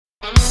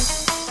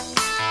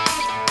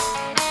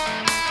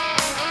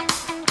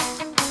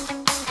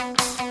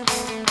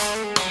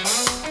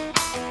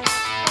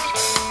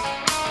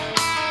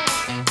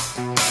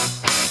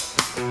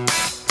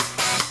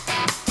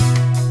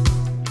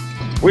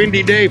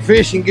windy day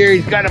fishing.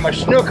 Gary's got him a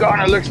snook on,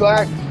 it looks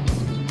like.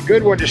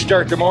 Good one to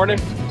start the morning.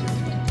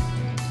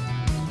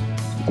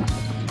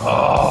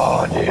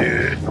 Oh,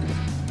 dude.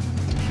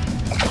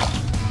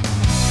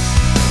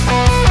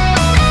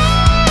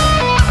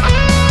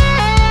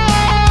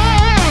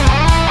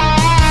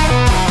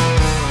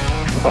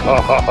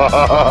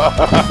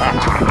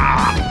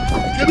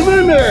 Get him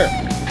in there.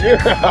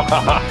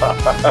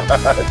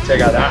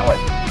 Check out that one.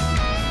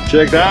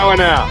 Check that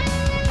one out.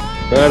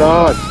 Right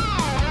on.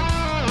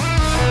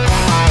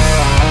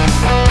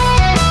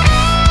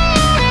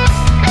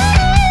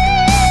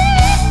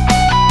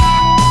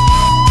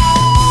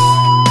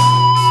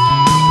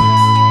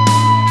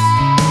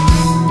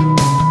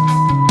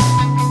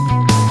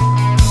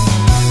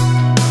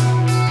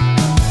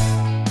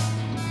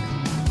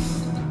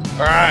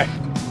 All right,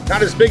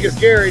 not as big as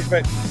Gary's,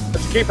 but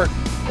let's keep her.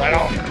 Right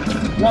on.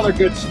 Another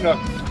good snook.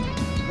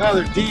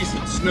 Another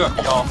decent snook,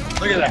 y'all.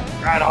 Look at that.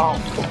 Right on.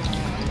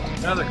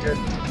 Another good.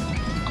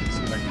 Let's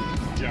see if I can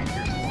jump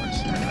here for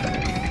us.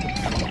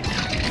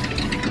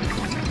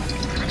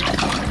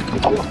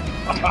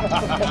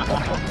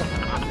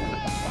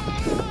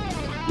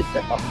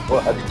 Yeah,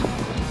 buddy.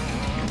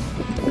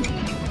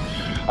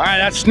 All right,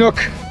 that's snook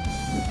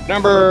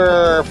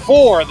number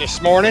 4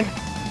 this morning.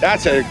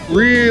 That's a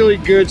really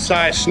good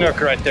size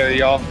snook right there,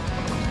 y'all.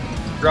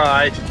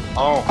 Right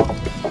on.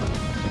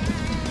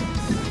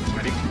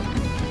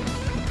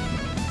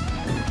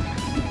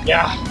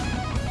 Yeah,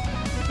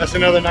 that's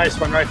another nice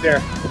one right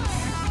there.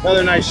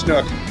 Another nice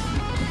snook.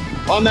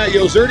 On that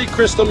Yozerti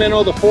Crystal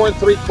Minnow, the 4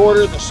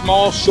 3/4, the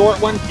small,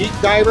 short one, deep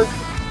diver,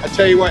 I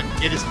tell you what,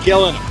 it is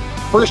killing it.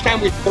 First time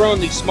we've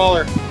thrown these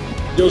smaller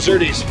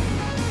Yozertis,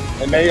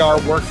 and they are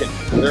working.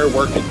 They're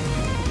working.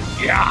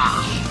 Yeah.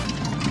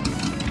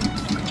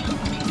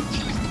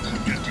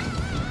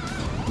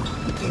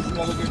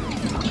 Another good one.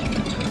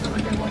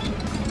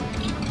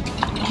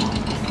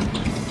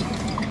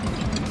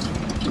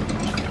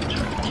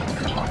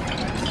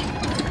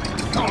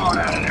 Come on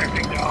out of there,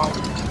 big dog.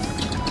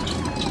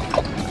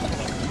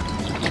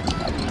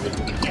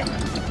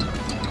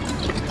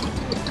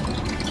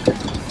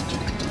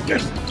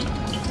 Yes.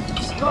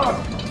 Stop.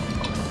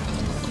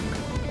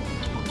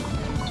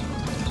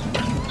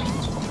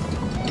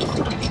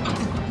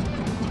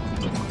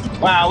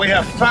 Wow, we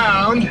have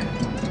found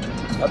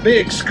a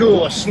big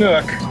school of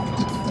snook.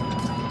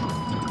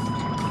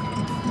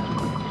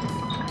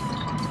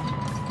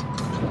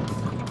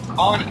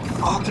 On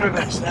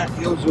attraverso that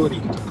Yozerti.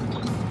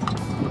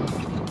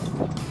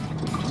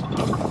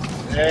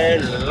 They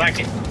like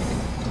it.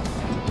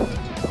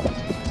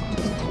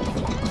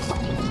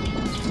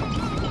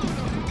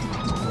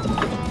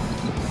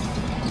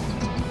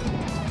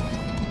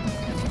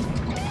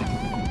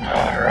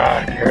 All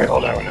right, here,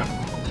 hold that one up.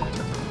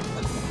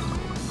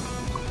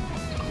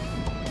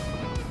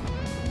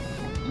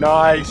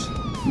 Nice,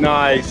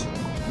 nice,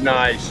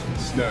 nice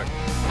snook.